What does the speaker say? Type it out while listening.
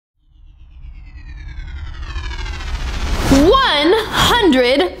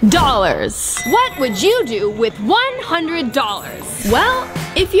$100. What would you do with $100? Well,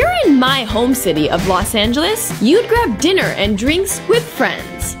 if you're in my home city of Los Angeles, you'd grab dinner and drinks with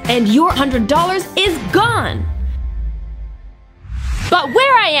friends, and your $100 is gone. But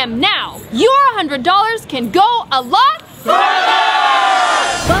where I am now, your $100 can go a lot further!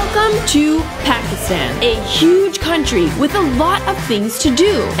 Welcome to Pakistan, a huge country with a lot of things to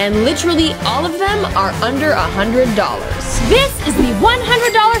do, and literally all of them are under $100. This is the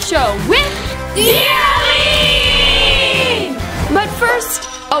 $100 show with Dialing! But first,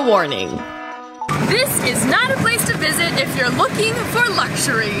 a warning. This is not a place to visit if you're looking for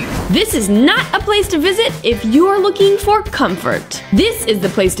luxury. This is not a place to visit if you're looking for comfort. This is the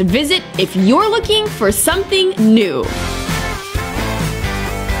place to visit if you're looking for something new.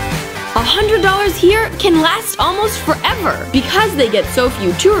 $100 here can last almost forever because they get so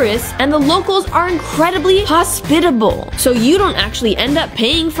few tourists and the locals are incredibly hospitable, so you don't actually end up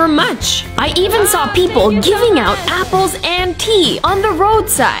paying for much. I even saw people giving out apples and tea on the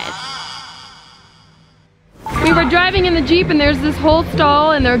roadside. We were driving in the Jeep and there's this whole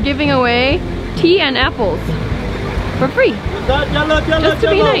stall and they're giving away tea and apples for free, just to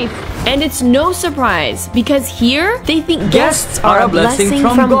be nice. And it's no surprise because here they think guests are a blessing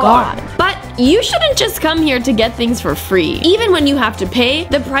from God. But you shouldn't just come here to get things for free. Even when you have to pay,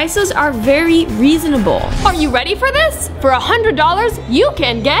 the prices are very reasonable. Are you ready for this? For $100, you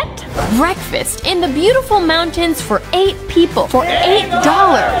can get breakfast in the beautiful mountains for 8 people for $8.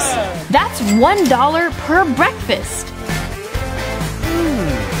 That's $1 per breakfast.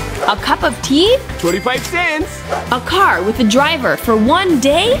 A cup of tea? 25 cents. A car with a driver for 1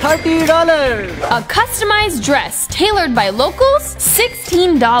 day? $30. A customized dress tailored by locals?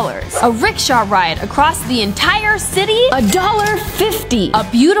 $16. A rickshaw ride across the entire city? $1.50. A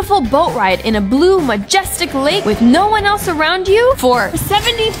beautiful boat ride in a blue majestic lake with no one else around you? For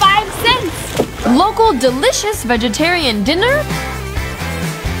 75 cents. Local delicious vegetarian dinner?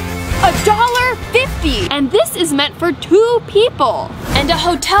 $1.50. And this is meant for 2 people. And a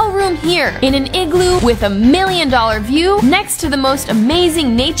hotel room here in an igloo with $1 million view next to the most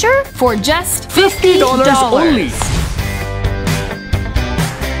amazing nature for just $50 only.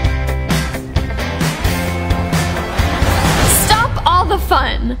 Stop all the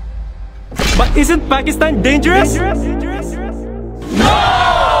fun. But isn't Pakistan dangerous?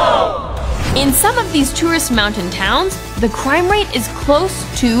 In some of these tourist mountain towns, the crime rate is close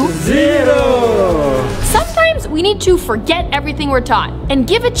to 0. Sometimes we need to forget everything we're taught and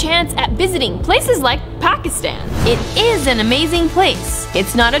give a chance at visiting places like Pakistan. It is an amazing place.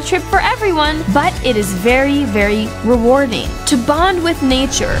 It's not a trip for everyone, but it is very, very rewarding to bond with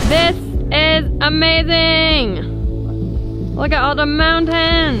nature. This is amazing. Look at all the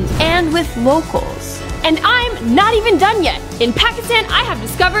mountains. And with locals. And I'm not even done yet. In Pakistan, I have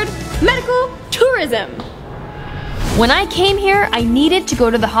discovered medical tourism. When I came here, I needed to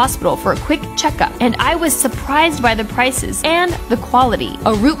go to the hospital for a quick checkup, and I was surprised by the prices and the quality.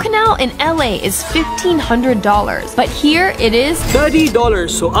 A root canal in LA is $1,500, but here it is $30,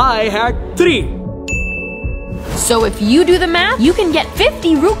 so I had 3. So if you do the math, you can get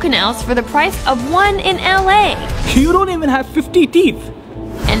 50 root canals for the price of 1 in LA. You don't even have 50 teeth.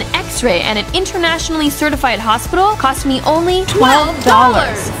 An X-ray at an internationally certified hospital cost me only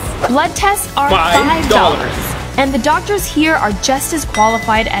 $12. Blood tests are $5. And the doctors here are just as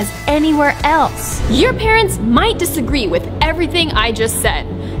qualified as anywhere else. Your parents might disagree with everything I just said.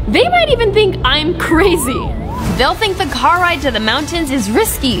 They might even think I'm crazy. They'll think the car ride to the mountains is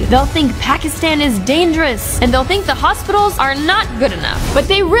risky. They'll think Pakistan is dangerous. And they'll think the hospitals are not good enough. But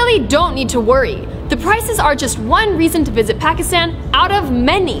they really don't need to worry. The prices are just one reason to visit Pakistan out of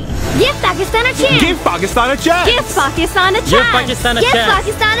many. Give Pakistan a chance! Give Pakistan a chance! Give Pakistan a chance! Give Pakistan a Give chance!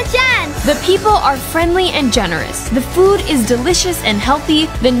 Pakistan a chance! The people are friendly and generous. The food is delicious and healthy.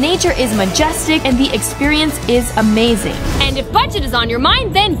 The nature is majestic and the experience is amazing. And if budget is on your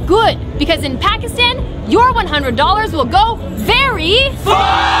mind, then good. Because in Pakistan, your $100 will go very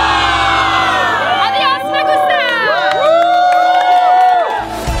far!